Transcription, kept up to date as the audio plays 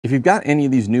If you've got any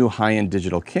of these new high-end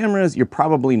digital cameras, you're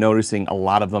probably noticing a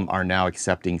lot of them are now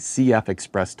accepting CF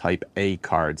Express Type A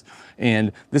cards.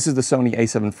 And this is the Sony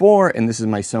a7 IV, and this is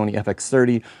my Sony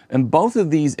FX30, and both of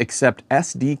these accept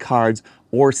SD cards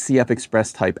or CF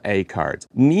Express Type A cards.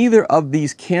 Neither of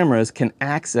these cameras can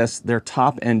access their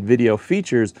top-end video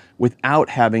features without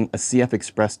having a CF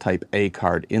Express Type A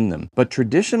card in them. But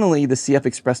traditionally, the CF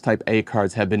Express Type A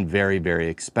cards have been very, very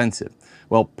expensive.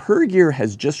 Well, Pergear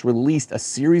has just released a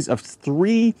series of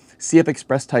 3 CF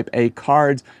Express Type A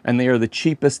cards, and they are the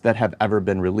cheapest that have ever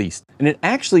been released. And it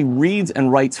actually reads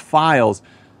and writes files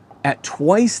at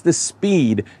twice the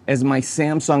speed as my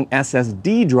Samsung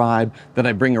SSD drive that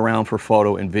I bring around for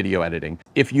photo and video editing.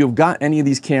 If you've got any of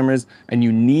these cameras and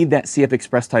you need that CF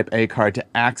Express Type A card to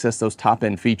access those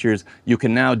top-end features, you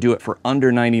can now do it for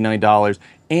under $99,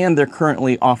 and they're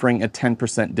currently offering a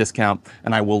 10% discount,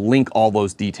 and I will link all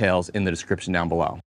those details in the description down below.